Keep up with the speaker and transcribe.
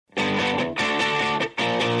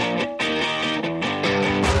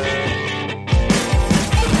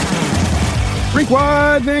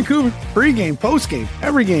Squad Vancouver. Pre-game, post-game,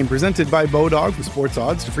 every game presented by Bodog with sports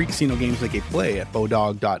odds to free casino games like a play at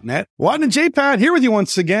bodog.net. Wad and J-Pad here with you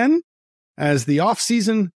once again as the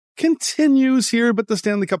offseason continues here, but the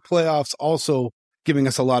Stanley Cup playoffs also giving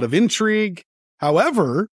us a lot of intrigue.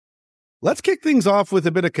 However, let's kick things off with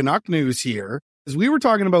a bit of Canuck news here. As we were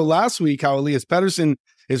talking about last week, how Elias Pettersson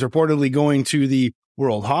is reportedly going to the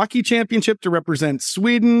World Hockey Championship to represent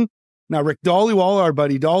Sweden. Now, Rick Dollywall, our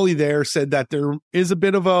buddy Dolly there, said that there is a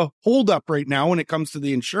bit of a holdup right now when it comes to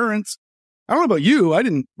the insurance. I don't know about you. I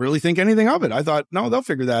didn't really think anything of it. I thought, no, they'll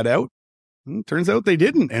figure that out. Turns out they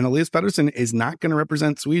didn't. And Elias Pettersson is not going to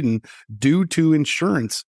represent Sweden due to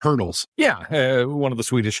insurance hurdles. Yeah, one of the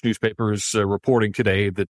Swedish newspapers reporting today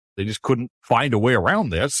that they just couldn't find a way around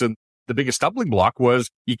this. And the biggest stumbling block was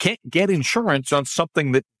you can't get insurance on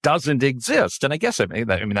something that doesn't exist. And I guess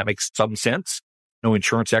that makes some sense. No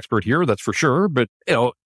insurance expert here, that's for sure. But,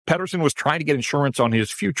 Pettersson was trying to get insurance on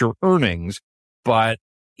his future earnings, but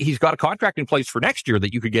he's got a contract in place for next year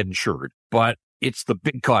that you could get insured. But it's the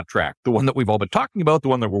big contract, the one that we've all been talking about, the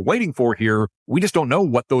one that we're waiting for here. We just don't know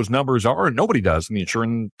what those numbers are, and nobody does. And the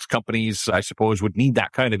insurance companies, I suppose, would need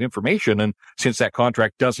that kind of information. And since that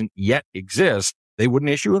contract doesn't yet exist, they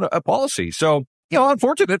wouldn't issue a policy. So,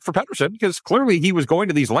 unfortunate for Pettersson, because clearly he was going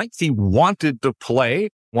to these lengths. He wanted to play,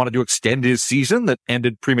 wanted to extend his season that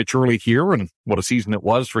ended prematurely here, and what a season it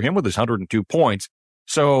was for him with his 102 points.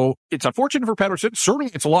 So it's unfortunate for Pettersson.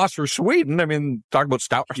 Certainly it's a loss for Sweden. I mean, talk about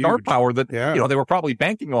star power that, they were probably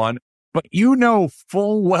banking on. But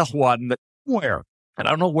full well, Wadden, that somewhere, and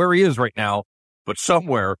I don't know where he is right now, but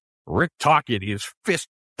somewhere, Rick Tocchet is fist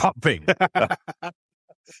pumping.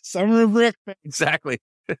 Summer of Rick. Exactly.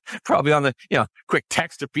 Probably on the, quick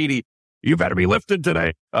text to Petey, you better be lifted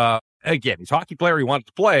today. Again, he's a hockey player. He wants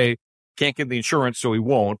to play. Can't get the insurance, so he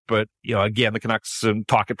won't. But, again, the Canucks and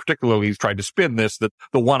Tocchet particularly has tried to spin this, that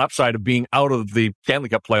the one upside of being out of the Stanley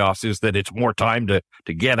Cup playoffs is that it's more time to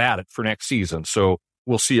get at it for next season. So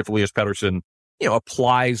we'll see if Elias Pettersson,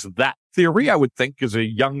 applies that theory. I would think as a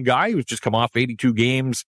young guy who's just come off 82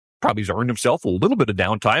 games, probably has earned himself a little bit of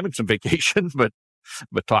downtime and some vacation, but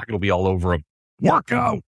Tocchet will be all over him.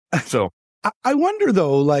 Workout. So I wonder,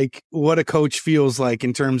 though, what a coach feels like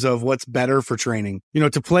in terms of what's better for training.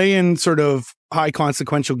 To play in sort of high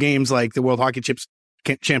consequential games like the World Hockey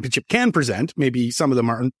Championship can present. Maybe some of them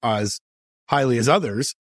aren't as highly as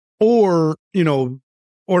others, or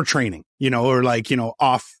training, or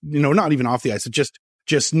off, not even off the ice,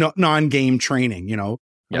 just non-game training, Yeah.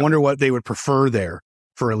 I wonder what they would prefer there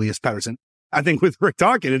for Elias Pettersson. I think with Rick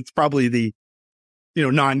Tocchet, it's probably the,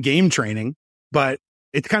 non-game training, but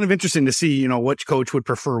it's kind of interesting to see, which coach would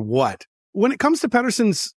prefer what. When it comes to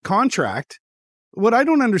Pettersson's contract, what I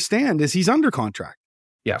don't understand is he's under contract.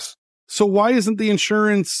 Yes. So why isn't the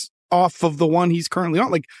insurance off of the one he's currently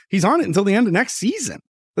on? He's on it until the end of next season.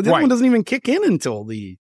 But the other one doesn't even kick in until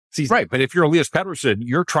the season. Right. But if you're Elias Pettersson,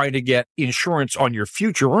 you're trying to get insurance on your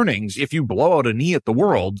future earnings. If you blow out a knee at the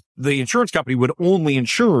World, the insurance company would only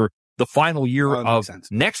insure the final year of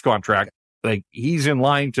next contract. Okay. He's in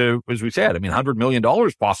line to, as we said, $100 million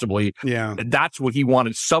possibly. Yeah. That's what he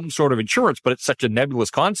wanted, some sort of insurance, but it's such a nebulous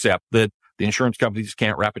concept that the insurance companies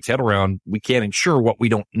can't wrap its head around. We can't insure what we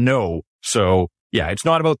don't know. So, yeah, it's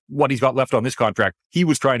not about what he's got left on this contract. He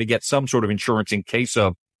was trying to get some sort of insurance in case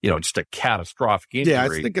of, just a catastrophic injury.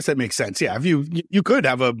 Yeah, I guess that makes sense. Yeah, if you could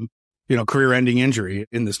have a, career-ending injury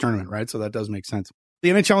in this tournament, right? So that does make sense. The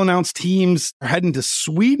NHL announced teams are heading to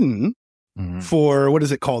Sweden for, what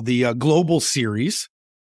is it called? The Global Series.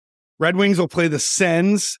 Red Wings will play the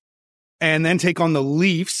Sens and then take on the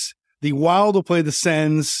Leafs. The Wild will play the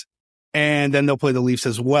Sens and then they'll play the Leafs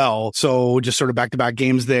as well. So just sort of back-to-back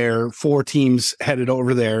games there. 4 teams headed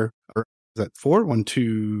over there. Or is that 4? 1,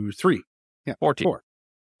 2, 3. Yeah, 4 teams. 4.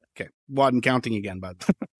 Okay. Wasn't counting again, bud.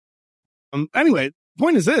 Anyway,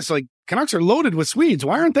 point is this, Canucks are loaded with Swedes.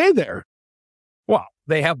 Why aren't they there? Well,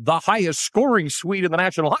 they have the highest scoring Swede in the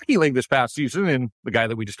National Hockey League this past season, and the guy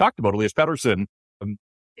that we just talked about, Elias Pettersson.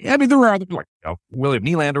 There are other, William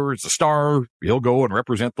Nylander is a star. He'll go and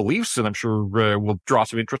represent the Leafs, and I'm sure will draw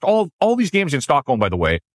some interest. All these games in Stockholm, by the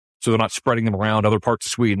way, so they're not spreading them around other parts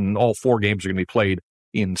of Sweden. All 4 games are going to be played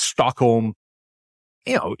in Stockholm.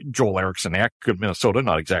 Joel Eriksson Ek of Minnesota,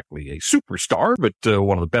 not exactly a superstar, but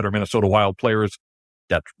one of the better Minnesota Wild players.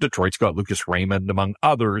 Detroit's got Lucas Raymond, among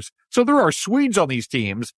others. So there are Swedes on these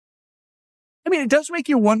teams. It does make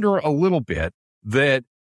you wonder a little bit that,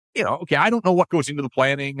 I don't know what goes into the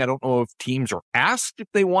planning. I don't know if teams are asked if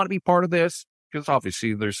they want to be part of this, because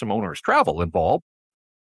obviously there's some owners' travel involved.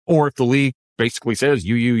 Or if the league basically says,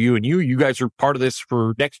 you, and you guys are part of this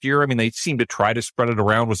for next year. They seem to try to spread it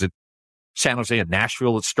around. Was it San Jose and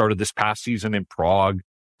Nashville that started this past season in Prague.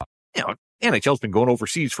 NHL's been going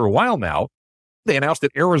overseas for a while now. They announced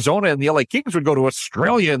that Arizona and the LA Kings would go to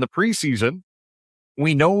Australia in the preseason.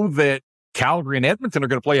 We know that Calgary and Edmonton are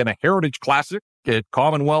going to play in a Heritage Classic at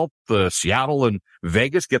Commonwealth. Seattle and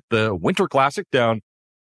Vegas get the Winter Classic down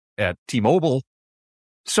at T-Mobile.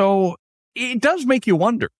 So it does make you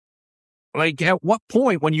wonder, at what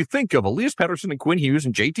point, when you think of Elias Pettersson and Quinn Hughes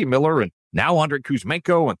and JT Miller and now Andrei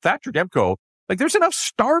Kuzmenko and Thatcher Demko, there's enough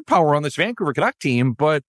star power on this Vancouver Canuck team,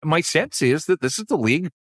 but my sense is that this is the league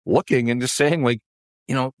looking and just saying,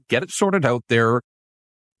 get it sorted out there,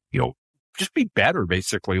 just be better,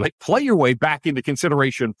 basically. Play your way back into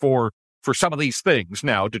consideration for some of these things.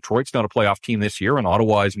 Now, Detroit's not a playoff team this year, and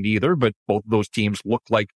Ottawa isn't either, but both of those teams look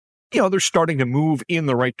like, they're starting to move in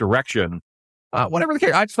the right direction. Whatever the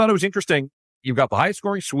case, I just thought it was interesting. You've got the highest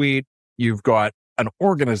scoring Swede. You've got an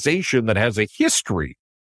organization that has a history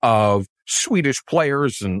of Swedish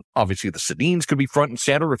players, and obviously the Sedins could be front and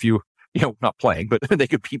center if not playing, but they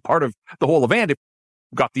could be part of the whole event if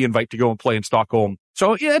you got the invite to go and play in Stockholm.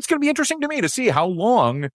 So yeah, it's going to be interesting to me to see how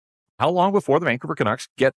long before the Vancouver Canucks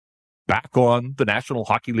get back on the National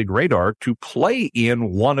Hockey League radar to play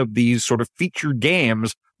in one of these sort of featured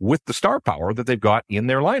games with the star power that they've got in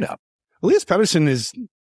their lineup. Elias Pettersson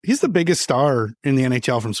he's the biggest star in the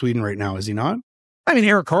NHL from Sweden right now, is he not? I mean,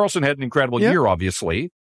 Erik Karlsson had an incredible year, obviously.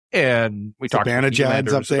 And we talked about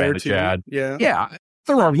Zibanejad's up there too. Yeah.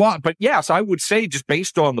 There are a lot, but yes, I would say just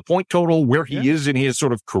based on the point total, where he is in his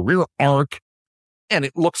sort of career arc, and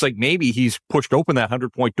it looks like maybe he's pushed open that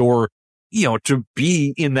 100-point door, to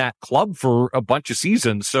be in that club for a bunch of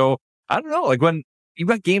seasons. So I don't know, when you've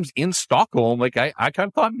got games in Stockholm, I kind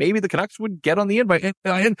of thought maybe the Canucks would get on the invite.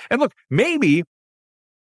 And look, maybe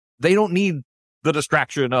they don't need the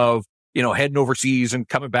distraction of, heading overseas and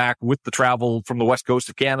coming back with the travel from the west coast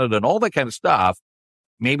of Canada and all that kind of stuff.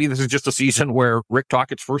 Maybe this is just a season where Rick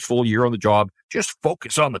Tocchet's first full year on the job, just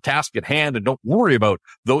focus on the task at hand and don't worry about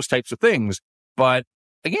those types of things. But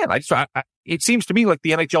again, it seems to me like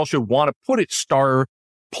the NHL should want to put its star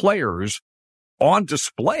players on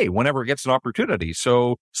display whenever it gets an opportunity.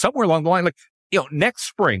 So somewhere along the line, next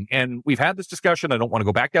spring, and we've had this discussion, I don't want to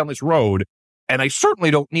go back down this road, and I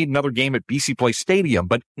certainly don't need another game at BC Place Stadium,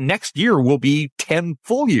 but next year will be 10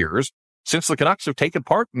 full years since the Canucks have taken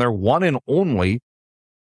part in their one and only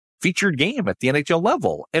featured game at the NHL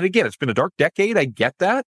level. And again, it's been a dark decade. I get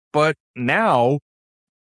that. But now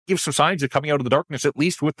give some signs of coming out of the darkness, at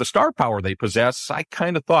least with the star power they possess. I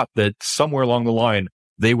kind of thought that somewhere along the line,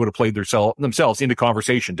 they would have played themselves into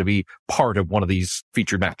conversation to be part of one of these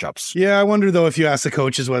featured matchups. Yeah, I wonder, though, if you ask the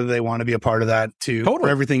coaches whether they want to be a part of that, too. Totally. For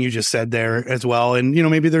everything you just said there as well. And,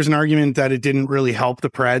 maybe there's an argument that it didn't really help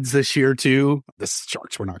the Preds this year, too. The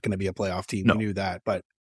Sharks were not going to be a playoff team. No. We knew that. But,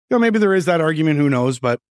 maybe there is that argument. Who knows?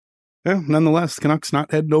 But, nonetheless, Canucks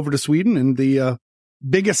not heading over to Sweden, and the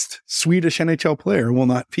biggest Swedish NHL player will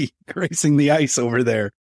not be gracing the ice over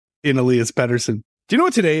there in Elias Pettersson. Do you know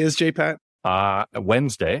what today is, J-Pat?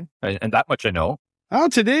 Wednesday, and that much I know.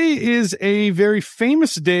 Today is a very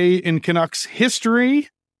famous day in Canucks history.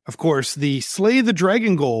 Of course, the Slay the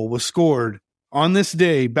Dragon goal was scored on this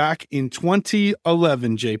day back in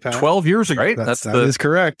 2011, J-Pat. 12 years ago, right? That is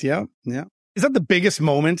correct. Yeah. Is that the biggest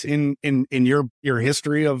moment in your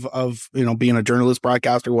history of being a journalist,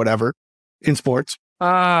 broadcaster, whatever, in sports?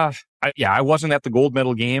 I wasn't at the gold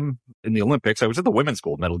medal game in the Olympics. I was at the women's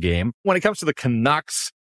gold medal game. When it comes to the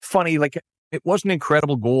Canucks, funny, it was an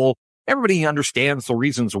incredible goal. Everybody understands the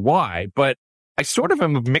reasons why, but I sort of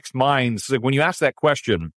am of mixed minds when you ask that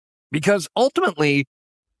question, because ultimately,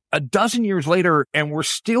 a dozen years later, and we're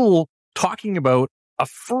still talking about a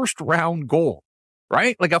first round goal,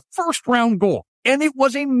 right? A first round goal. And it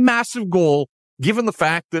was a massive goal, given the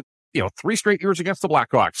fact that, 3 straight years against the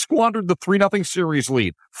Blackhawks, squandered the 3-0 series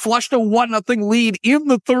lead, flushed a 1-0 lead in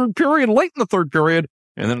the third period, late in the third period.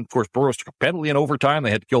 And then, of course, Burroughs took a penalty in overtime.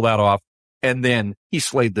 They had to kill that off. And then he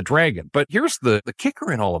slayed the dragon. But here's the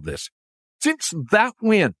kicker in all of this. Since that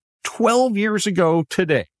win 12 years ago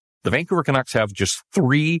today, the Vancouver Canucks have just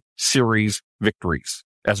 3 series victories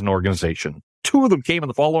as an organization. 2 of them came in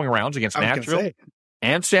the following rounds against Nashville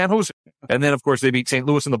and San Jose. And then, of course, they beat St.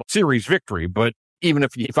 Louis in the series victory. But even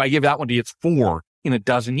if I give that one to you, it's 4 in a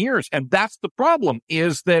dozen years. And that's the problem,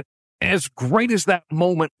 is that as great as that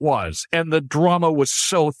moment was, and the drama was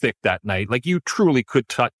so thick that night, you truly could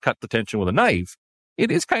cut the tension with a knife, it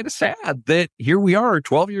is kind of sad that here we are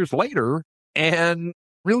 12 years later, and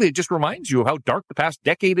really it just reminds you of how dark the past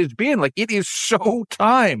decade has been. It is so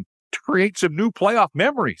time to create some new playoff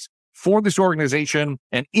memories for this organization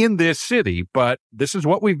and in this city, but this is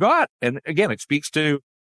what we've got. And again, it speaks to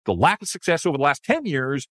the lack of success over the last 10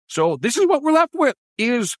 years. So this is what we're left with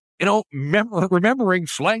is, remembering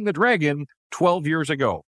slaying the dragon 12 years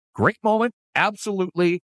ago. Great moment.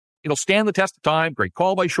 Absolutely. It'll stand the test of time. Great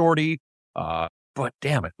call by Shorty. But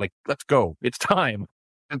damn it, let's go. It's time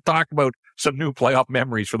and talk about some new playoff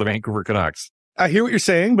memories for the Vancouver Canucks. I hear what you're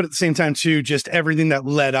saying, but at the same time, too, just everything that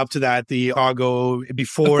led up to that, the Ago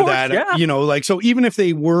before that, yeah. So even if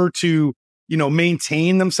they were to,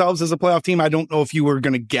 maintain themselves as a playoff team, I don't know if you were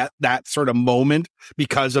going to get that sort of moment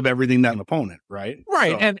because of everything that an opponent, right?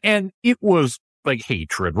 Right. So. And it was like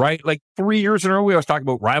hatred, right? 3 years in a row, we always talk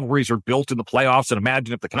about rivalries are built in the playoffs, and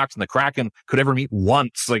imagine if the Canucks and the Kraken could ever meet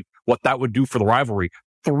once, what that would do for the rivalry.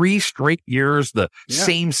 3 straight years, the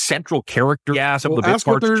same central character. Yeah, some of the big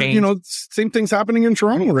parts changed. Same thing's happening in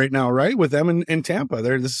Toronto right now, right? With them in Tampa.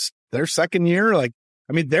 This their second year.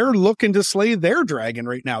 They're looking to slay their dragon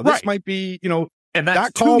right now. This might be, and that's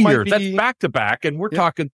that call 2 years. That's back to back, and we're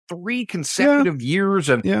talking 3 consecutive years.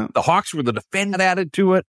 And the Hawks were the defense that added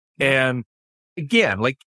to it. And again,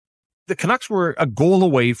 the Canucks were a goal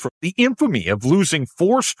away from the infamy of losing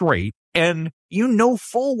 4 straight, and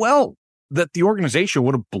full well that the organization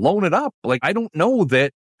would have blown it up. I don't know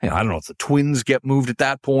that, I don't know if the Twins get moved at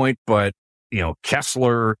that point, but,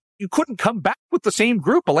 Kessler, you couldn't come back with the same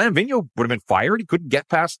group. Alain Vigneault would have been fired. He couldn't get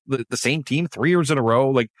past the same team 3 years in a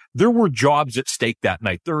row. There were jobs at stake that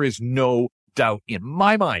night. There is no doubt in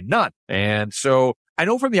my mind, none. And so I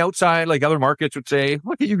know from the outside, other markets would say,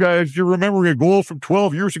 look at you guys, you're remembering a goal from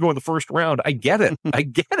 12 years ago in the first round. I get it. I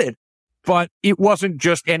get it. But it wasn't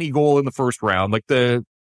just any goal in the first round. The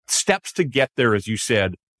steps to get there, as you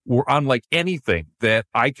said, were unlike anything that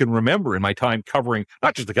I can remember in my time covering,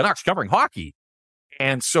 not just the Canucks, covering hockey.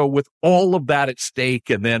 And so with all of that at stake,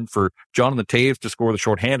 and then for Jonathan Toews to score the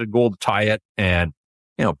shorthanded goal to tie it, and,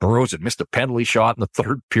 Burroughs had missed a penalty shot in the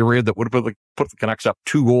third period that would have put the Canucks up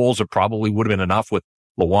 2 goals. It probably would have been enough with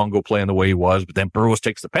Luongo playing the way he was, but then Burroughs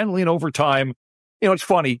takes the penalty in overtime. It's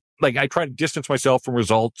funny. I try to distance myself from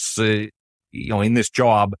results, in this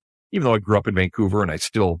job, even though I grew up in Vancouver and I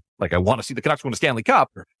still, I want to see the Canucks win a Stanley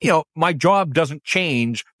Cup. My job doesn't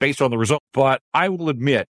change based on the result. But I will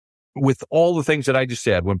admit, with all the things that I just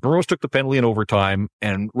said, when Burroughs took the penalty in overtime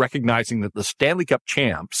and recognizing that the Stanley Cup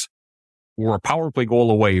champs were a power play goal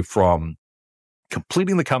away from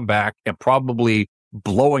completing the comeback and probably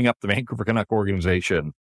blowing up the Vancouver Canuck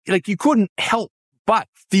organization, you couldn't help but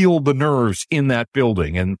feel the nerves in that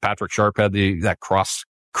building. And Patrick Sharp had that cross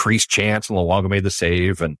crease chance, and Luongo made the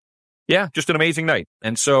save. And just an amazing night.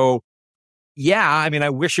 And so, I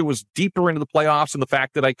wish it was deeper into the playoffs, and the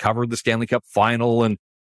fact that I covered the Stanley Cup final, and,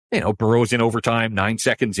 Burroughs in overtime, 9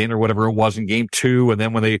 seconds in or whatever it was in game 2. And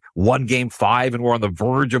then when they won game 5 and were on the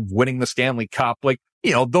verge of winning the Stanley Cup,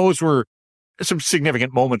 those were some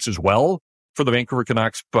significant moments as well for the Vancouver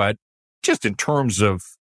Canucks. But just in terms of,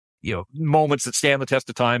 moments that stand the test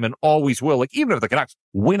of time and always will, even if the Canucks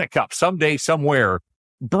win a cup someday, somewhere,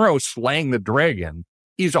 Burroughs slaying the dragon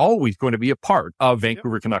is always going to be a part of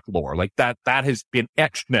Vancouver Canuck lore. That has been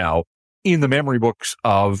etched now in the memory books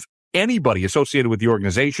of anybody associated with the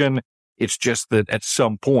organization. It's just that at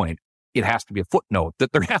some point it has to be a footnote,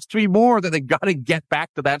 that there has to be more, that they got to get back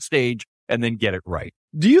to that stage and then get it right.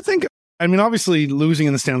 Do you think, obviously losing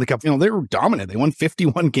in the Stanley Cup, they were dominant. They won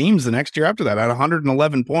 51 games the next year after that at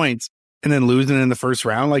 111 points, and then losing in the first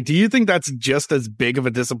round. Do you think that's just as big of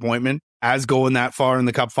a disappointment as going that far in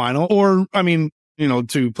the Cup final? Or,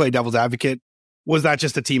 to play devil's advocate, was that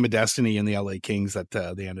just a team of destiny in the LA Kings that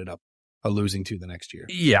they ended up losing to the next year?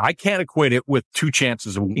 Yeah, I can't equate it with 2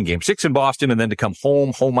 chances of winning game 6 in Boston, and then to come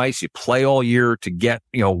home ice, you play all year to get,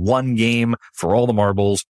 1 game for all the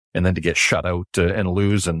marbles, and then to get shut out and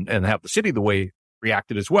lose and have the city the way it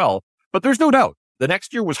reacted as well. But there's no doubt the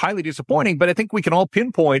next year was highly disappointing, but I think we can all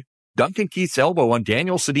pinpoint Duncan Keith's elbow on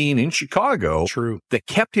Daniel Sedin in Chicago. True. That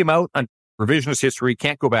kept him out on revisionist history,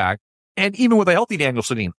 can't go back. And even with a healthy Daniel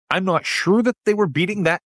Sedin, I'm not sure that they were beating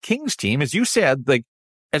that Kings team. As you said,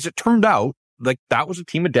 as it turned out, that was a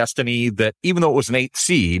team of destiny that, even though it was an 8th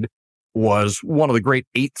seed, was one of the great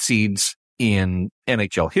 8th seeds in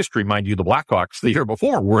NHL history. Mind you, the Blackhawks the year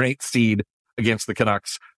before were an 8th seed against the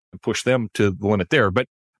Canucks and pushed them to the limit there. But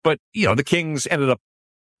the Kings ended up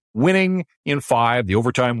winning in 5, the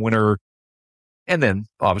overtime winner, and then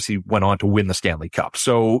obviously went on to win the Stanley Cup.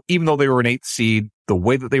 So even though they were an 8th seed, the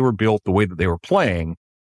way that they were built, the way that they were playing,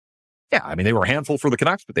 they were a handful for the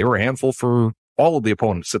Canucks, but they were a handful for all of the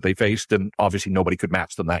opponents that they faced, and obviously nobody could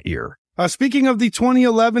match them that year. Speaking of the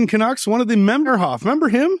 2011 Canucks, one of the Memberhoff, remember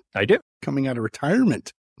him? I do. Coming out of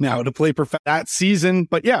retirement now to play that season.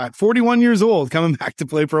 But at 41 years old, coming back to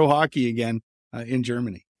play pro hockey again in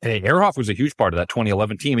Germany. Hey, Ehrhoff was a huge part of that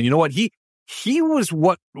 2011 team. And you know what? He was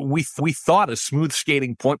what we thought a smooth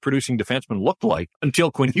skating, point producing defenseman looked like until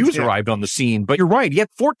Quinn Hughes arrived on the scene. But you're right. He had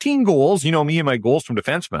 14 goals. You know me and my goals from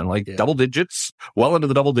defensemen, double digits, well into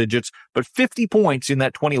the double digits, but 50 points in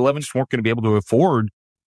that 2011 just weren't going to be able to afford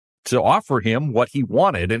to offer him what he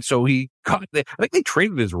wanted. And so I think they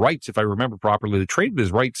traded his rights, if I remember properly. They traded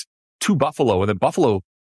his rights to Buffalo, and then Buffalo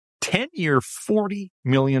 10-year, $40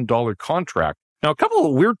 million contract. Now, a couple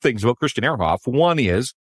of weird things about Christian Ehrhoff. One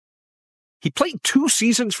is he played 2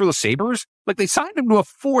 seasons for the Sabres. They signed him to a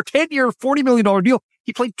 10-year, $40 million deal.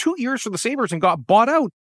 He played 2 years for the Sabres and got bought out.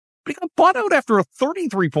 But he got bought out after a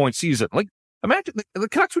 33-point season. Imagine the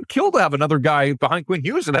Canucks would kill to have another guy behind Quinn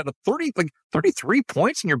Hughes that had 33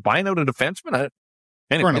 points, and you're buying out a defenseman.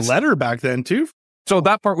 We're on a letter back then, too. So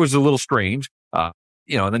that part was a little strange.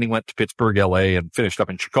 And then he went to Pittsburgh, LA, and finished up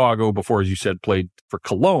in Chicago before, as you said, played for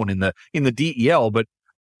Cologne in the DEL. But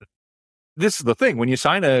this is the thing. When you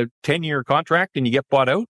sign a 10-year contract and you get bought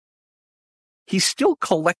out, he's still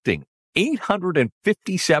collecting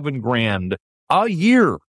 $857,000 a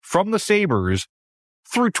year from the Sabres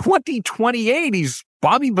through 2028. He's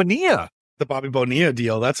Bobby Bonilla. The Bobby Bonilla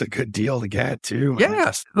deal, that's a good deal to get, too. Man.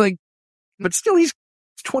 Yes. But still, he's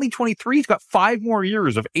 2023. He's got 5 more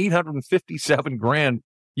years of $857,000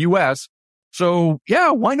 US. So,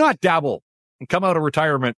 yeah, why not dabble and come out of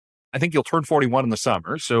retirement? I think he'll turn 41 in the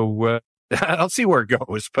summer. So, I'll see where it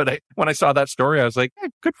goes. But when I saw that story, I was like,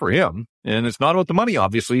 good for him. And it's not about the money,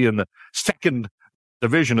 obviously, in the second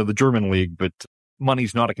division of the German league, but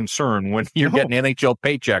money's not a concern when you're getting NHL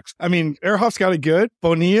paychecks. I mean, Ehrhoff's got it good.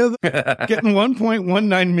 Bonilla getting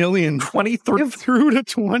 $1.19 million 2030 through to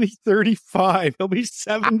 2035. He'll be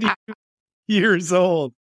 70 years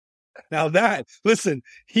old. Now listen,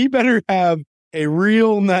 he better have a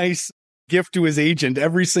real nice gift to his agent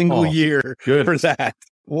every single year for that.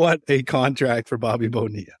 What a contract for Bobby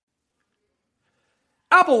Bonilla.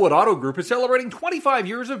 Applewood Auto Group is celebrating 25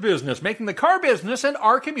 years of business, making the car business and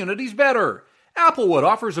our communities better. Applewood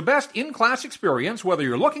offers the best in-class experience whether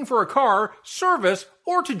you're looking for a car, service,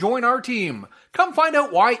 or to join our team. Come find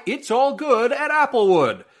out why it's all good at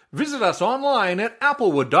Applewood. Visit us online at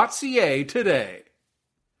applewood.ca today.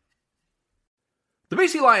 The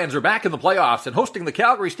BC Lions are back in the playoffs and hosting the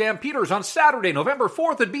Calgary Stampeders on Saturday, November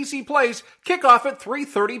 4th at BC Place. Kickoff at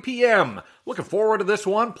 3:30 p.m. Looking forward to this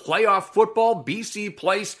one. Playoff football, BC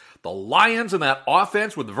Place. The Lions and that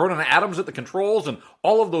offense with Vernon Adams at the controls and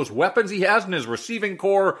all of those weapons he has in his receiving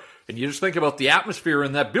core. And you just think about the atmosphere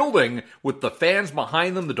in that building with the fans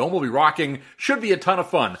behind them. The dome will be rocking. Should be a ton of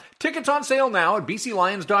fun. Tickets on sale now at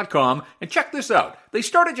bclions.com. And check this out. They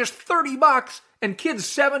start at just $30. And kids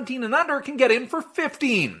 17 and under can get in for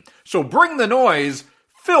 $15. So bring the noise,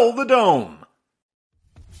 fill the dome.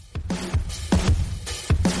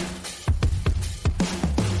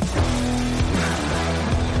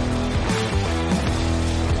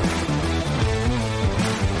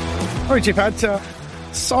 All right, J-Pat,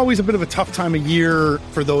 it's always a bit of a tough time of year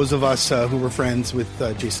for those of us who were friends with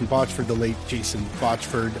Jason Botchford. The late Jason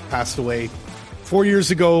Botchford passed away 4 years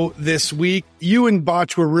ago this week. You and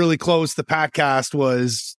Botch were really close. The podcast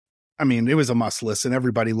was, it was a must listen.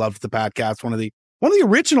 Everybody loved the podcast. One of the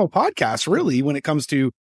original podcasts, really, when it comes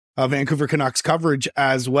to Vancouver Canucks coverage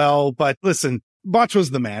as well. But listen, Botch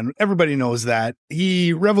was the man. Everybody knows that.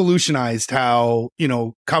 He revolutionized how,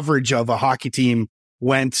 coverage of a hockey team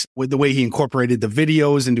went with the way he incorporated the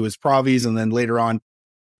videos into his provies and then later on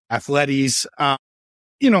athletes.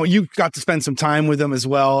 You got to spend some time with him as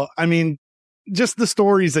well. Just the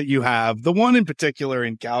stories that you have, the one in particular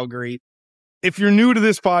in Calgary. If you're new to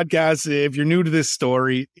this podcast, if you're new to this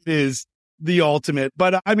story, it is the ultimate.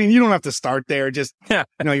 But you don't have to start there. Just,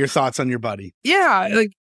 your thoughts on your buddy. Yeah.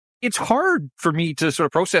 It's hard for me to sort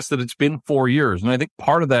of process that it's been 4 years. And I think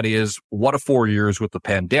part of that is what a 4 years with the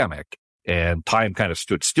pandemic, and time kind of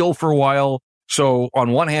stood still for a while. So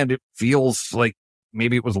on one hand, it feels like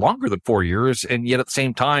maybe it was longer than 4 years. And yet at the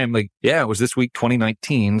same time, it was this week,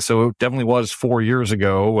 2019. So it definitely was 4 years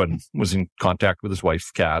ago, and was in contact with his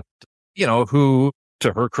wife, Kat, who,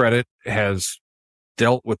 to her credit, has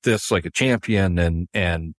dealt with this like a champion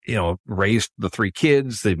and raised the 3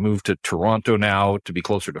 kids. They've moved to Toronto now to be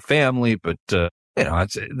closer to family, but,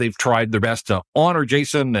 they've tried their best to honor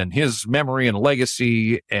Jason and his memory and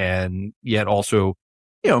legacy, and yet also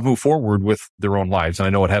move forward with their own lives. And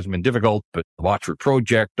I know it hasn't been difficult, but the Watcher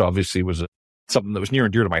Project obviously was something that was near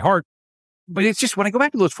and dear to my heart. But it's just when I go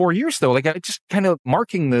back to those 4 years, though, it's just kind of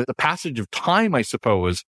marking the passage of time, I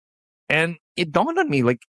suppose. And it dawned on me,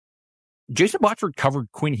 Jason Botchford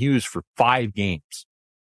covered Quinn Hughes for 5 games.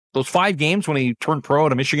 Those 5 games when he turned pro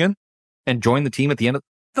out of Michigan and joined the team at the end of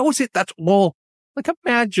that's all. Like,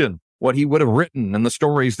 imagine what he would have written and the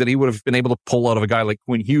stories that he would have been able to pull out of a guy like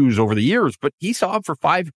Quinn Hughes over the years. But he saw him for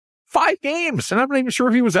five games, and I'm not even sure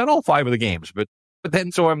if he was at all 5 of the games. But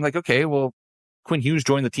then, so I'm like, okay, well, Quinn Hughes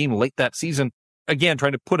joined the team late that season. Again,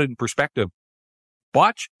 trying to put it in perspective.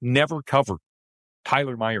 Botch never covered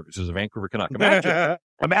Tyler Myers as a Vancouver Canuck.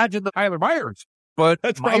 Imagine the Tyler Myers. But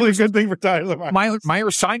that's probably a good thing for Tyler Myers.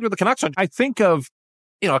 Myers signed with the Canucks. I think of,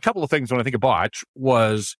 a couple of things when I think of Botch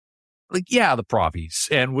was like, the Provies,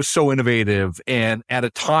 and was so innovative. And at a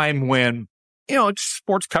time when,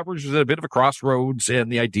 sports coverage was at a bit of a crossroads,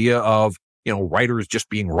 and the idea of, writers just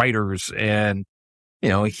being writers. And,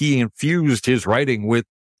 he infused his writing with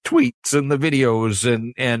tweets and the videos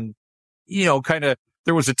and kind of,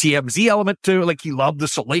 there was a TMZ element to, like, he loved the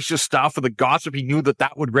salacious stuff and the gossip. He knew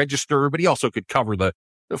that would register, but he also could cover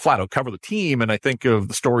flat out cover the team. And I think of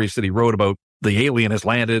the stories that he wrote about the alien has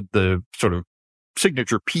landed, the sort of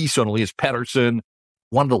signature piece on Elias Pettersson.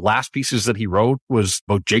 One of the last pieces that he wrote was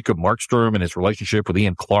about Jacob Markstrom and his relationship with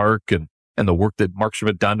Ian Clark and the work that Markstrom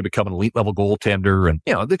had done to become an elite level goaltender. And,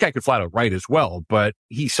 the guy could flat out write as well, but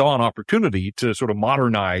he saw an opportunity to sort of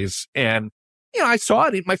modernize. And, I saw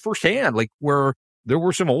it in my first hand, like, where there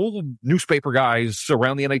were some old newspaper guys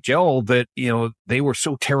around the NHL that, they were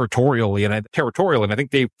so territorial, and I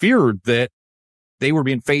think they feared that they were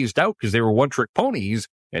being phased out because they were one-trick ponies.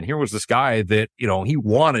 And here was this guy that, he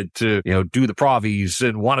wanted to, do the Provies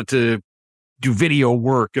and wanted to do video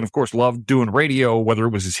work, and of course loved doing radio, whether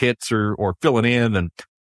it was his hits or filling in.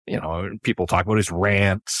 And, people talk about his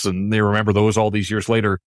rants, and they remember those all these years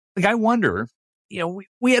later. Like, I wonder,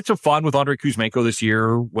 we had some fun with Andrei Kuzmenko this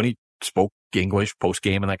year when he spoke English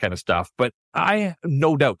post-game and that kind of stuff. But I have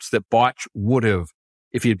no doubts that Botch would have,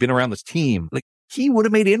 if he had been around this team, like, he would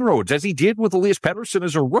have made inroads, as he did with Elias Pettersson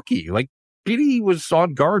as a rookie. Like, Petey was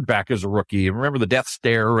on guard back as a rookie. And remember the death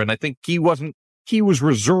stare. And I think he was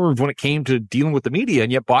reserved when it came to dealing with the media.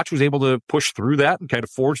 And yet Botch was able to push through that and kind of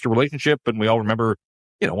forged a relationship. And we all remember,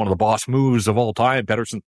 one of the boss moves of all time,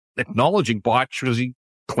 Pettersson acknowledging Botch as he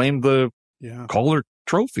claimed the Calder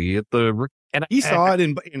trophy at the, and he saw it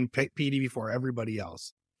in PD before everybody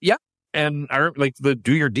else. Yeah. And I remember, like, the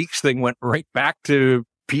Do Your Deeks thing went right back to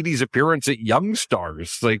PD's appearance at Young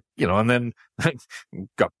Stars, like, and then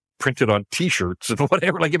got printed on t-shirts and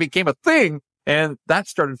whatever. Like, it became a thing, and that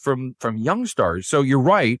started from Young Stars. So you're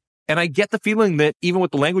right. And I get the feeling that even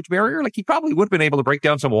with the language barrier, like, he probably would have been able to break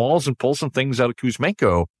down some walls and pull some things out of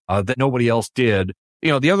Kuzmenko that nobody else did.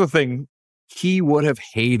 The other thing, he would have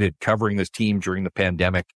hated covering this team during the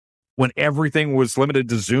pandemic when everything was limited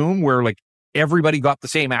to Zoom, where, like, everybody got the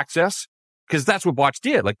same access, because that's what Botch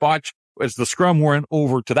did. Like, Botch, as the scrum went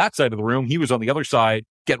over to that side of the room, he was on the other side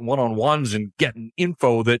getting one-on-ones and getting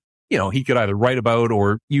info that, he could either write about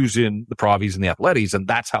or use in the Provies and the Athletes. And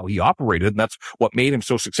that's how he operated. And that's what made him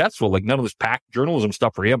so successful. Like, none of this packed journalism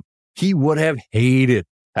stuff for him. He would have hated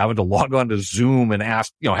having to log on to Zoom and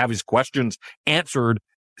ask, have his questions answered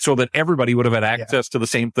so that everybody would have had access to the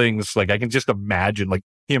same things. Like, I can just imagine, like,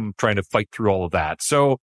 him trying to fight through all of that.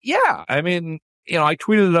 So, I mean, I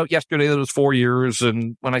tweeted it out yesterday that it was 4 years.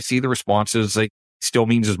 And when I see the responses, it still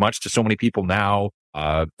means as much to so many people now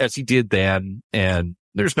as he did then. And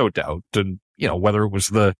there's no doubt. And, whether it was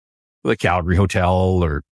the Calgary hotel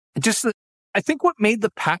or just I think what made the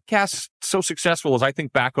podcast so successful is, I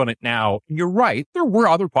think back on it now, and you're right, there were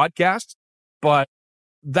other podcasts, but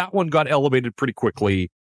that one got elevated pretty quickly.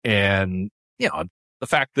 And, the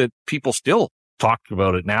fact that people still talked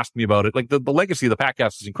about it and asked me about it, like, the legacy of the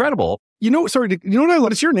podcast is incredible.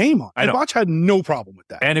 It's your name on. I know. Botch had no problem with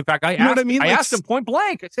that. And in fact, I asked him point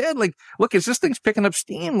blank. I said, like, look, is this thing's picking up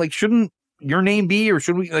steam? Like, shouldn't your name be, or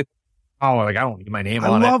should we, like, I don't need my name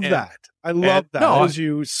on it. I love that. No, tells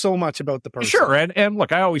you so much about the person. Sure. And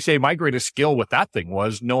look, I always say my greatest skill with that thing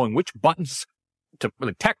was knowing which buttons to,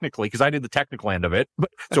 technically, because I did the technical end of it,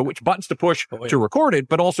 but so which buttons to push to record it,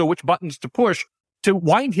 but also which buttons to push to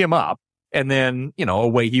wind him up. And then,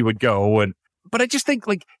 away he would go. But I just think,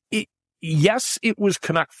 like, yes, it was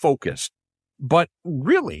Canuck focused, but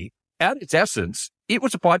really, at its essence, it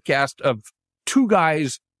was a podcast of two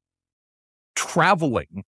guys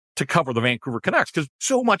traveling to cover the Vancouver Canucks, because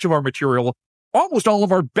so much of our material, almost all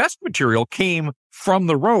of our best material, came from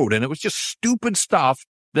the road, and it was just stupid stuff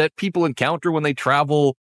that people encounter when they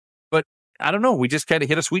travel. But I don't know, we just kind of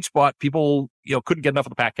hit a sweet spot. People, couldn't get enough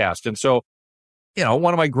of the podcast. And so,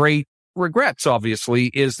 one of my great regrets, obviously,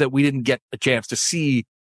 is that we didn't get a chance to see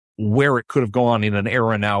where it could have gone in an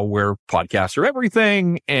era now where podcasts are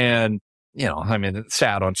everything. And, it's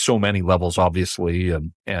sad on so many levels, obviously.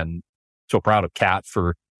 And so proud of Kat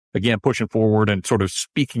for again, pushing forward and sort of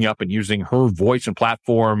speaking up and using her voice and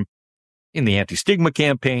platform in the anti-stigma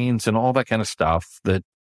campaigns and all that kind of stuff that,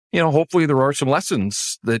 hopefully there are some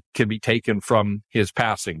lessons that can be taken from his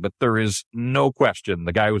passing. But there is no question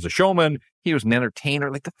the guy was a showman. He was an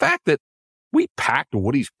entertainer. Like the fact that we packed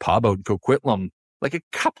Woody's Pub out in Coquitlam like a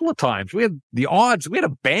couple of times. We had the odds. We had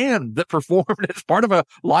a band that performed as part of a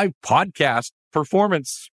live podcast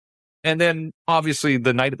performance. And then obviously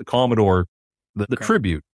the night at the Commodore, the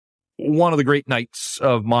tribute, one of the great nights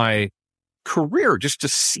of my career, just to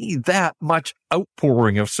see that much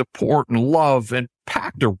outpouring of support and love and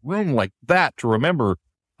packed a room like that to remember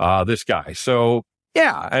this guy. So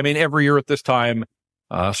yeah, I mean, every year at this time,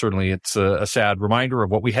 certainly it's a sad reminder of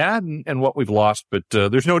what we had and what we've lost, but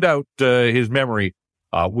there's no doubt his memory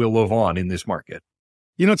will live on in this market.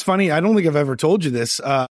 It's funny. I don't think I've ever told you this.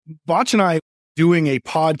 Botch and I doing a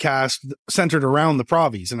podcast centered around the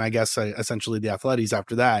Provies, and I guess essentially the Athletes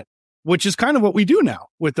after that, which is kind of what we do now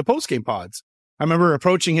with the post-game pods. I remember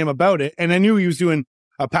approaching him about it, and I knew he was doing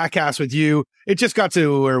a podcast with you. It just got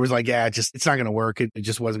to where it was like, it's not going to work. It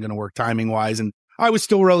just wasn't going to work timing-wise, and I was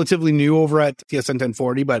still relatively new over at TSN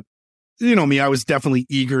 1040, but me, I was definitely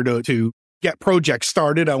eager to get projects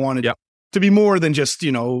started. I wanted to be more than just,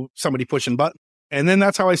 somebody pushing buttons. And then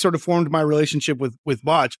that's how I sort of formed my relationship with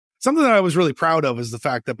Botch. Something that I was really proud of is the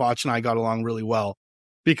fact that Botch and I got along really well,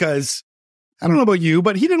 because I don't know about you,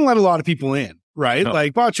 but he didn't let a lot of people in, right? No.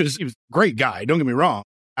 Like Botch he was a great guy. Don't get me wrong.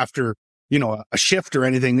 After, a shift or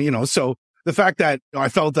anything, so the fact that I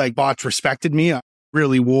felt like Botch respected me, I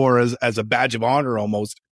really wore as a badge of honor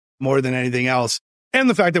almost more than anything else. And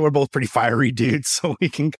the fact that we're both pretty fiery dudes, so we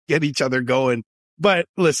can get each other going. But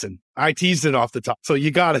listen, I teased it off the top, so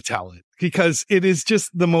you got to tell it, because it is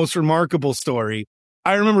just the most remarkable story.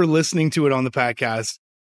 I remember listening to it on the podcast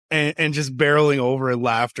and just barreling over in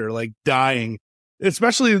laughter, like dying,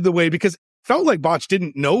 especially the way, because it felt like Botch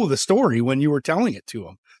didn't know the story when you were telling it to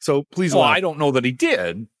him. So please. Well, I don't know that he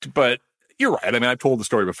did, but you're right. I mean, I've told the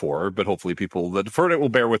story before, but hopefully people that have heard it will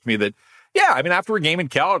bear with me that, after a game in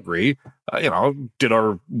Calgary, did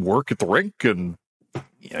our work at the rink, and,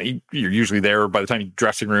 you're usually there by the time you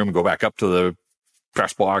dressing room and go back up to the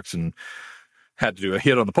press box, and had to do a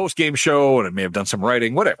hit on the post-game show, and it may have done some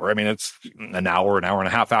writing, whatever. I mean, it's an hour and a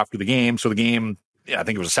half after the game. So the game, I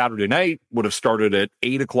think it was a Saturday night, would have started at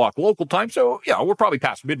 8 o'clock local time. So, we're probably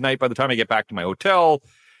past midnight by the time I get back to my hotel.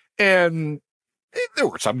 And there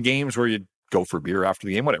were some games where you'd go for a beer after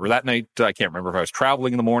the game, whatever. That night, I can't remember if I was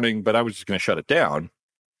traveling in the morning, but I was just going to shut it down.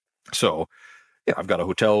 So, I've got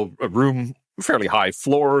a room, fairly high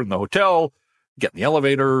floor in the hotel, get in the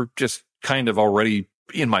elevator, just kind of already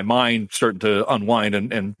in my mind starting to unwind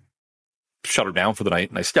and shut her down for the night.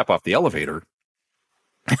 And I step off the elevator,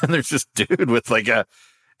 and there's this dude with like a,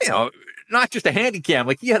 not just a handy cam,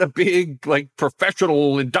 like he had a big, like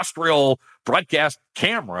professional industrial broadcast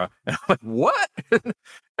camera. And I'm like, what?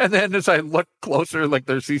 And then as I look closer, like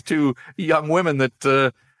there's these two young women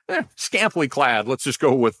that, scantily clad, let's just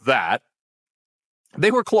go with that.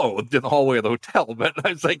 They were clothed in the hallway of the hotel, but I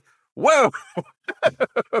was like, whoa,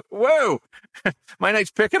 whoa, my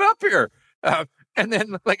night's picking up here. And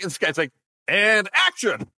then like this guy's like, and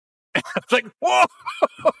action. And I was like, whoa,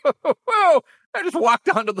 whoa. I just walked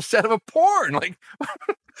onto the set of a porn. Like,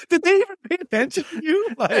 did they even pay attention to you?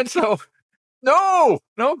 Like, and so, no,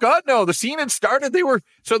 God, no. The scene had started.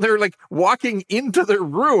 They're like walking into their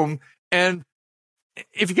room. And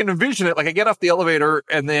if you can envision it, like I get off the elevator,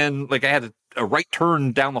 and then like I had a right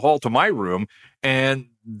turn down the hall to my room, and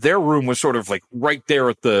their room was sort of like right there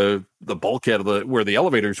at the bulkhead of where the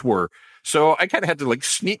elevators were. So I kind of had to like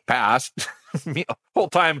sneak past me the whole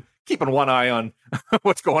time, keeping one eye on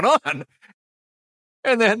what's going on.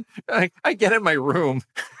 And then I get in my room.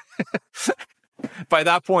 By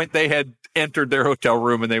that point, they had entered their hotel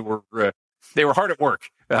room, and they were hard at work.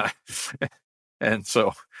 And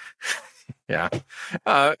so, yeah,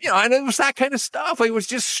 and it was that kind of stuff. It was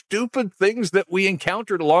just stupid things that we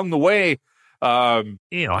encountered along the way. How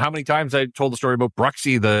many times I told the story about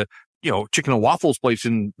Bruxy, the chicken and waffles place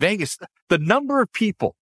in Vegas. The number of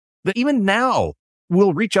people that even now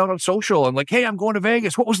will reach out on social and like, hey, I'm going to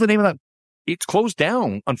Vegas. What was the name of that? It's closed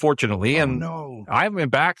down, unfortunately. Oh, and no. I haven't been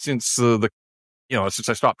back since since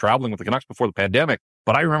I stopped traveling with the Canucks before the pandemic.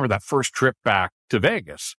 But I remember that first trip back to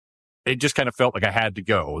Vegas. It just kind of felt like I had to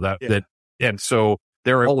go. And so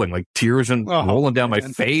they were rolling like tears and rolling down my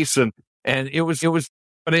face. And it was one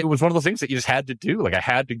of those things that you just had to do. Like I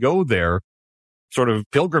had to go there, sort of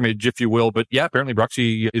pilgrimage, if you will. But yeah, apparently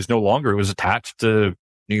Bruxy is no longer. It was attached to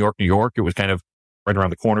New York. It was kind of right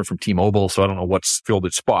around the corner from T-Mobile. So I don't know what's filled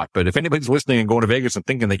its spot. But if anybody's listening and going to Vegas and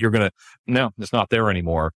thinking that no, it's not there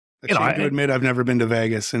anymore. I to admit I've never been to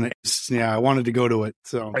Vegas, and I wanted to go to it.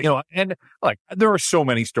 So, and like there are so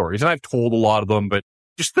many stories, and I've told a lot of them, but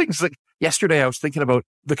just things like yesterday I was thinking about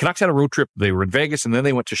the Canucks had a road trip. They were in Vegas and then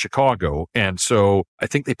they went to Chicago. And so I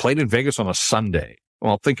think they played in Vegas on a Sunday.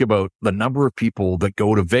 Well, think about the number of people that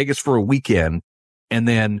go to Vegas for a weekend and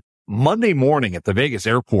then Monday morning at the Vegas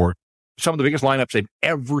airport, some of the biggest lineups they've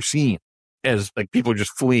ever seen as like people are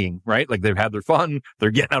just fleeing, right? Like they've had their fun.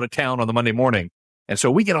 They're getting out of town on the Monday morning. And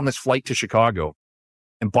so we get on this flight to Chicago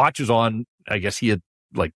and Botch is on, I guess he had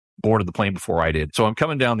like boarded the plane before I did. So I'm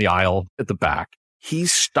coming down the aisle at the back.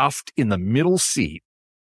 He's stuffed in the middle seat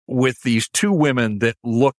with these two women that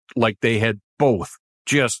looked like they had both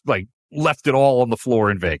just like left it all on the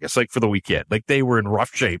floor in Vegas, like for the weekend. Like they were in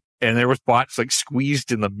rough shape and there was Botch like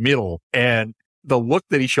squeezed in the middle. And the look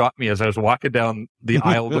that he shot me as I was walking down the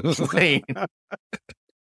aisle of the plane,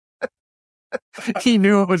 he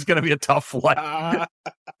knew it was going to be a tough flight.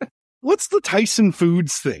 What's the Tyson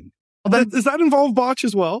Foods thing? Does that involve Botch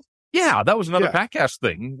as well? Yeah, that was another podcast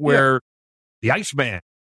thing where the Iceman,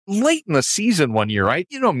 late in the season one year,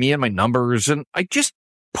 me and my numbers, and I just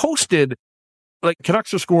posted, like,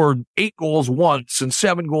 Canucks have scored 8 goals once and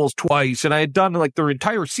 7 goals twice, and I had done, like, their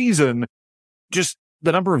entire season, just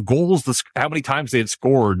the number of goals, how many times they had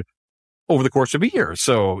scored over the course of a year.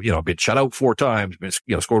 So, been shut out 4 times,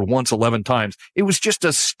 scored once 11 times. It was just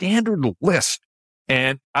a standard list,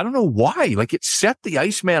 and I don't know why. Like, it set the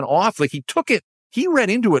Iceman off. Like, he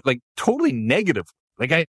read into it, like, totally negative.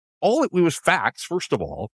 Like, it was facts, first of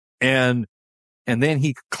all. And then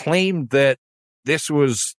he claimed that this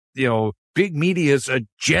was, big media's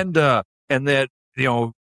agenda and that,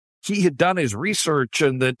 he had done his research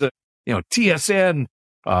and that, TSN,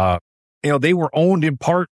 they were owned in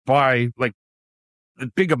part by like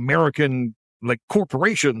the big American, like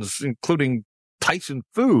corporations, including Tyson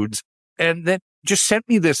Foods. And then just sent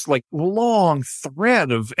me this like long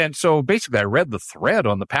thread and so basically I read the thread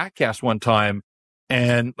on the podcast one time.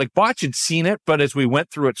 And like Botch had seen it, but as we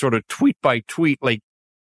went through it sort of tweet by tweet, like,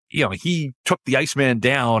 he took the Iceman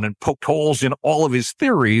down and poked holes in all of his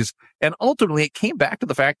theories. And ultimately it came back to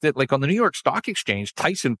the fact that like on the New York Stock Exchange,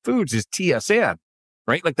 Tyson Foods is TSN,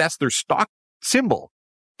 right? Like that's their stock symbol.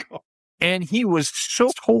 And he was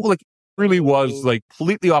so told, like, really was like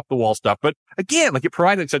completely off the wall stuff. But again, like it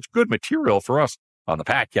provided such good material for us on the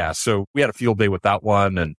podcast. So we had a field day with that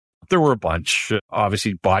one. And there were a bunch,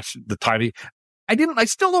 obviously Botch the timing. I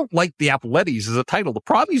still don't like the Athletes as a title. The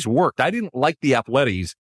Provies worked. I didn't like the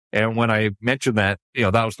Athletes. And when I mentioned that,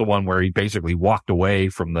 that was the one where he basically walked away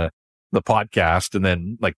from the podcast and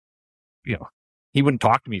then like, he wouldn't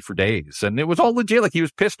talk to me for days. And it was all legit. Like he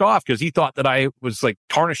was pissed off because he thought that I was like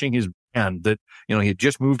tarnishing his brand, that, he had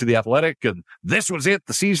just moved to the Athletic and this was it,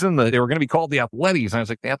 the season that they were going to be called the Athletes. And I was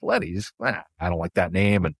like, the Athletes? I don't like that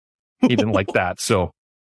name. And he didn't like that. So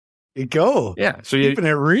you go. Yeah. So keeping it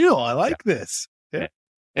real. I like this. Yeah.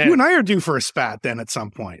 You and I are due for a spat then at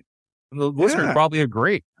some point. The listeners probably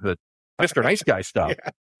agree that Mr. Nice Guy stuff.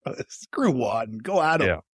 Screw Wadden. Go at him.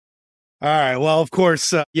 Yeah. All right. Well, of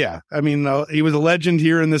course. I mean, he was a legend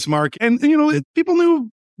here in this market. And, people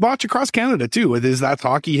knew Botch across Canada, too, with his That's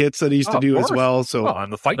Hockey hits that he used to do as well. So on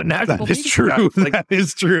the fight, national that is true. That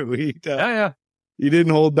is true. He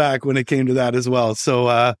didn't hold back when it came to that as well.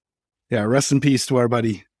 So, rest in peace to our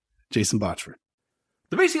buddy, Jason Botchford.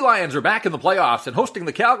 The BC Lions are back in the playoffs and hosting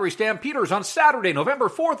the Calgary Stampeders on Saturday, November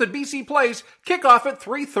 4th at BC Place. Kickoff at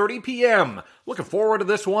 3:30 p.m. Looking forward to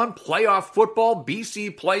this one. Playoff football,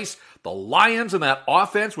 BC Place. The Lions and that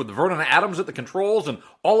offense with Vernon Adams at the controls and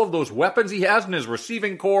all of those weapons he has in his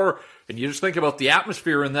receiving core. And you just think about the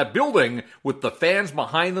atmosphere in that building with the fans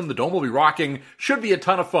behind them. The dome will be rocking. Should be a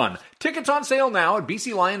ton of fun. Tickets on sale now at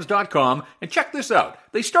bclions.com. And check this out.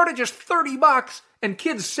 They start at just $30. And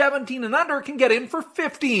kids 17 and under can get in for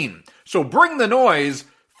 $15. So bring the noise,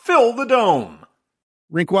 fill the dome.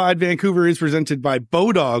 Rink Wide Vancouver is presented by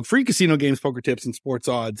Bodog. Free casino games, poker tips, and sports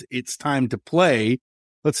odds. It's time to play.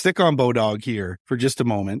 Let's stick on Bodog here for just a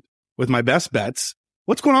moment with my best bets.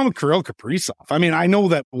 What's going on with Kirill Kaprizov? I mean, I know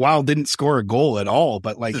that Wild didn't score a goal at all,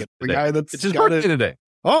 but like the guy that's it's his birthday today.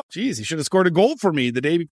 Oh, geez, he should have scored a goal for me the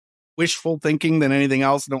day before. Wishful thinking than anything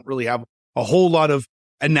else. I don't really have a whole lot of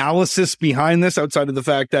analysis behind this outside of the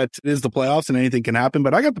fact that it is the playoffs and anything can happen.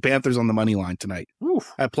 But I got the Panthers on the money line tonight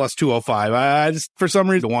at plus 205. I just, for some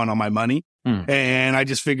reason, won on my money. And I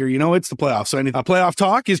just figure, it's the playoffs. So playoff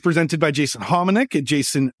talk is presented by Jason Hominick at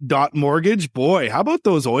jason.mortgage. Boy, how about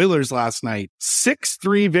those Oilers last night?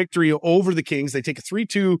 6-3 victory over the Kings. They take a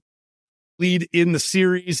 3-2 lead in the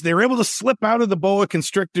series. They were able to slip out of the boa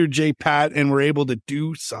constrictor, J-Pat, and were able to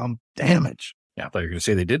do some damage. Yeah, I thought you were going to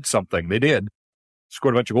say they did something. They did.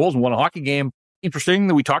 scored a bunch of goals and won a hockey game. Interesting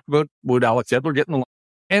that we talked about would Alex Edler get in the line.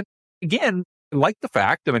 And again, I like the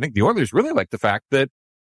fact, and I think the Oilers really like the fact that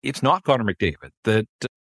it's not Connor McDavid, that,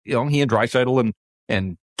 he and Draisaitl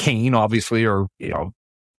and Kane obviously are,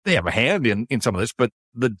 they have a hand in some of this, but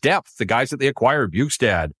the depth, the guys that they acquired,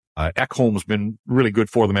 Bjugstad, Ekholm's been really good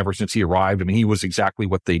for them ever since he arrived. I mean, he was exactly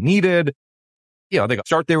what they needed. They got the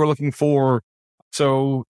start they were looking for.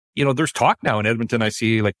 So, there's talk now in Edmonton. I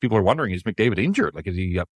see people are wondering, is McDavid injured? Is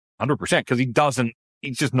he 100%? Because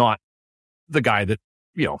he's just not the guy that,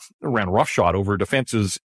 ran roughshod over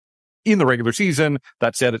defenses in the regular season.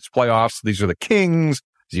 That said, it's playoffs. These are the Kings.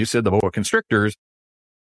 As you said, the boa constrictors.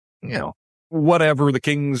 Whatever, the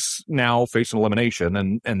Kings now face an elimination,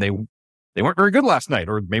 and they weren't very good last night,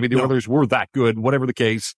 or maybe the Oilers were that good, whatever the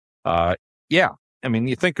case. I mean,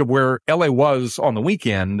 you think of where LA was on the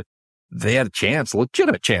weekend, they had a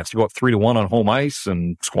legitimate chance to go up 3-1 on home ice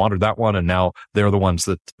and squandered that one. And now they're the ones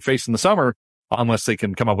that face in the summer unless they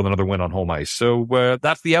can come up with another win on home ice. So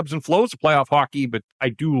that's the ebbs and flows of playoff hockey, but I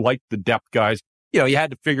do like the depth guys. You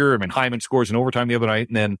had to figure, Hyman scores in overtime the other night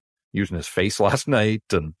and then using his face last night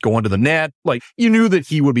and going to the net. You knew that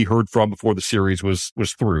he would be heard from before the series was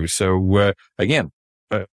through. So again,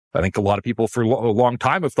 I think a lot of people for a long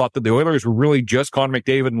time have thought that the Oilers were really just Connor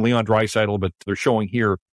McDavid and Leon Draisaitl, but they're showing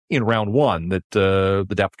here in round one that the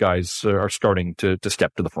depth guys are starting to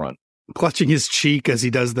step to the front. Clutching his cheek as he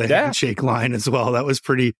does the handshake line as well. That was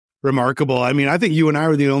pretty remarkable. I mean, I think you and I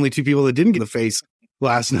were the only two people that didn't get the face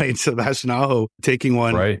last night. Sebastian Aho taking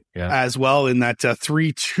one as well in that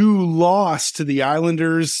 3-2 loss to the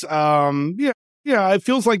Islanders. It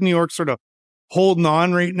feels like New York's sort of holding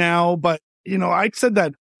on right now. But, I said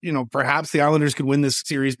that, perhaps the Islanders could win this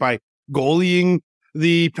series by goalieing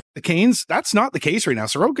the Canes. That's not the case right now.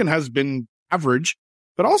 Sorokin has been average,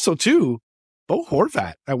 but also, too, Bo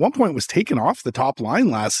Horvat at one point was taken off the top line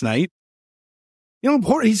last night.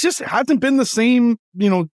 He's just hasn't been the same,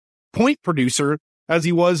 point producer as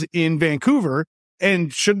he was in Vancouver.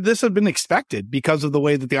 And should this have been expected because of the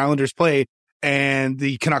way that the Islanders play and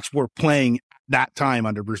the Canucks were playing that time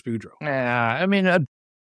under Bruce Boudreau?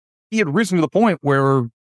 He had risen to the point where,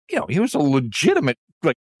 he was a legitimate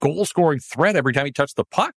goal-scoring threat every time he touched the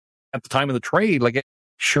puck at the time of the trade.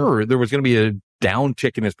 Sure, there was going to be a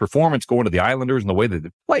downtick in his performance going to the Islanders and the way that they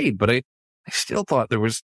played, but I still thought there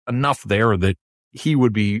was enough there that he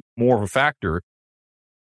would be more of a factor.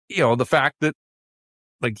 The fact that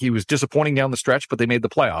he was disappointing down the stretch, but they made the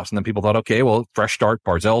playoffs, and then people thought, okay, well, fresh start,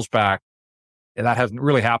 Barzal's back. And that hasn't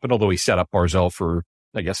really happened, although he set up Barzal for,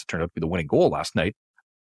 I guess it turned out to be the winning goal last night.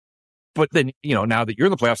 But then, now that you're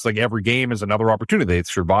in the playoffs, every game is another opportunity. They've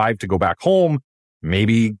survived to go back home.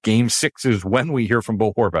 Maybe game 6 is when we hear from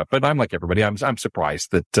Bo Horvat. But I'm like everybody. I'm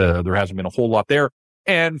surprised that there hasn't been a whole lot there.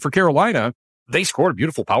 And for Carolina, they scored a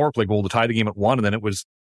beautiful power play goal to tie the game at 1, and then it was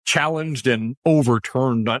challenged and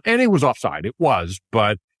overturned. And it was offside. It was,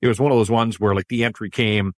 but it was one of those ones where the entry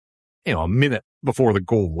came, a minute before the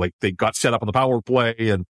goal. They got set up on the power play.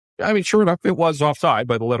 And sure enough, it was offside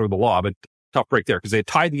by the letter of the law, but tough break there because they had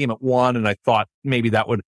tied the game at 1. And I thought maybe that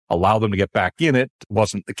would allow them to get back in it.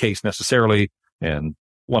 Wasn't the case necessarily. And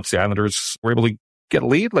once the Islanders were able to get a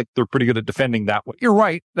lead, they're pretty good at defending that way. You're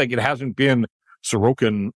right. It hasn't been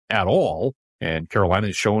Sorokin at all. And Carolina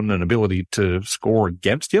has shown an ability to score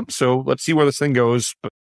against him. So let's see where this thing goes.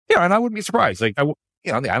 But and I wouldn't be surprised. The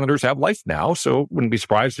Islanders have life now. So wouldn't be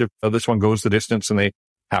surprised if this one goes the distance and they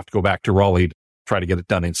have to go back to Raleigh to try to get it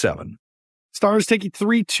done in 7. Stars take a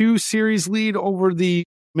 3-2 series lead over the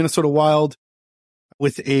Minnesota Wild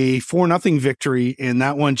with a 4-0 victory in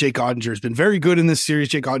that one. Jake Ottinger has been very good in this series.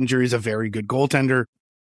 Jake Ottinger is a very good goaltender.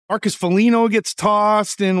 Marcus Foligno gets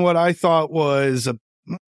tossed in what I thought was a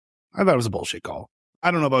bullshit call.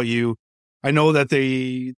 I don't know about you. I know that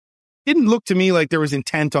they didn't look to me like there was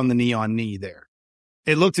intent on the knee on knee there.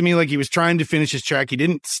 It looked to me like he was trying to finish his check. He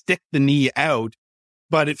didn't stick the knee out,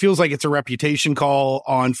 but it feels like it's a reputation call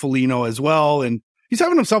on Foligno as well. And he's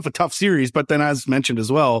having himself a tough series, but then as mentioned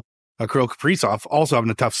as well, Kirill Kaprizov also having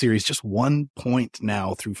a tough series, just 1 point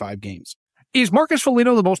now through 5 games. Is Marcus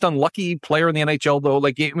Foligno the most unlucky player in the NHL,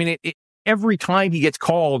 though? Every time he gets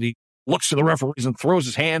called, he looks to the referees and throws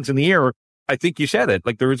his hands in the air. I think you said it.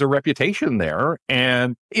 There is a reputation there.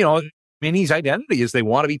 And, Minnie's identity is they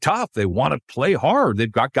want to be tough. They want to play hard.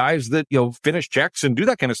 They've got guys that, finish checks and do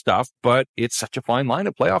that kind of stuff. But it's such a fine line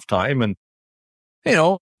at playoff time. And,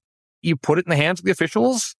 you put it in the hands of the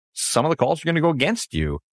officials, some of the calls are going to go against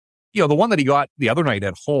you. The one that he got the other night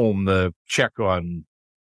at home, the check on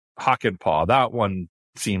Hakanpää, that one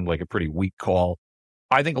seemed like a pretty weak call.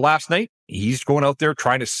 I think last night he's going out there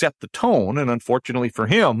trying to set the tone. And unfortunately for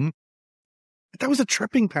him, That was a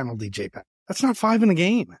tripping penalty, J-Pat. That's not 5 in a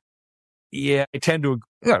game. Yeah, I tend to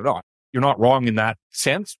agree. No, you're not wrong in that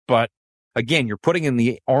sense. But again, you're putting in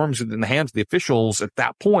the arms and in the hands of the officials at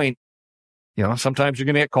that point. Sometimes you're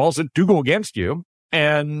going to get calls that do go against you.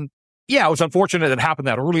 And yeah, it was unfortunate it happened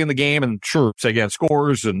that early in the game. And sure, Seguin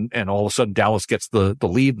scores and all of a sudden Dallas gets the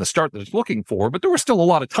lead and the start that it's looking for. But there was still a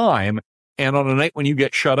lot of time. And on a night when you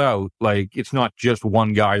get shut out, it's not just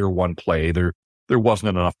one guy or one play. There wasn't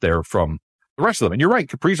enough there from the rest of them. And you're right,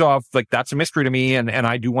 Kaprizov, that's a mystery to me. And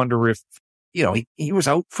I do wonder if, he was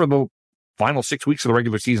out for the final 6 weeks of the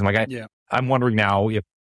regular season. I'm wondering now if,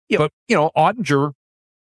 but Ottinger,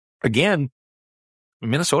 again,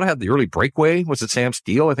 Minnesota had the early breakaway. Was it Sam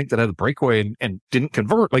Steele? I think that had the breakaway and didn't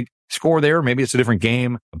convert. Score there. Maybe it's a different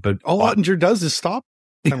game. But all Ottinger does is stop.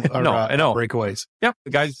 I know. Breakaways. Yeah. The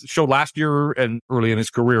guy showed last year and early in his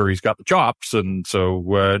career, he's got the chops. And so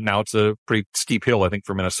now it's a pretty steep hill, I think,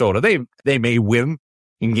 for Minnesota. They may win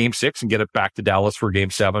in game 6 and get it back to Dallas for game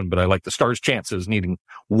 7. But I like the Stars' chances needing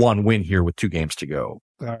one win here with 2 games to go.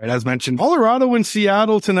 All right. As mentioned, Colorado and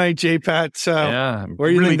Seattle tonight, J-Pat. Where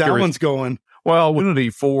do you think that one's going? Well,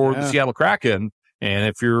 opportunity for the Seattle Kraken. And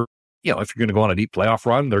if you're going to go on a deep playoff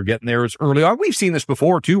run, they're getting there as early on. We've seen this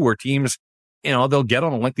before too, where teams, they'll get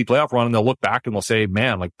on a lengthy playoff run and they'll look back and they'll say,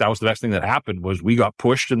 man, that was the best thing that happened was we got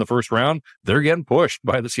pushed in the first round. They're getting pushed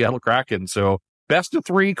by the Seattle Kraken. So best of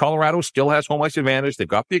 3, Colorado still has home ice advantage. They've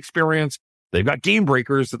got the experience. They've got game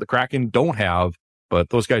breakers that the Kraken don't have,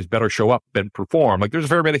 but those guys better show up and perform. There's a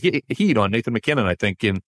fair bit of heat on Nathan McKinnon, I think,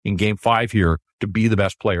 in game 5 here to be the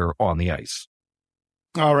best player on the ice.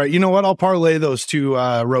 All right. You know what? I'll parlay those 2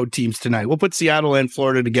 road teams tonight. We'll put Seattle and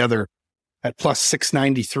Florida together at plus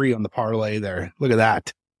 693 on the parlay there. Look at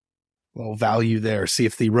that. A little value there. See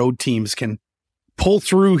if the road teams can pull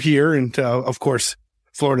through here. And of course,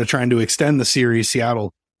 Florida trying to extend the series.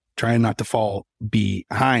 Seattle trying not to fall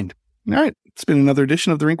behind. All right. It's been another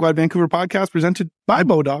edition of the Rink Wide Vancouver podcast presented by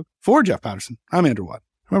Bodog. For Jeff Pettersson, I'm Andrew Watt.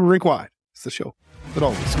 Remember, Rink Wide. It's the show that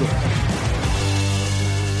always scores.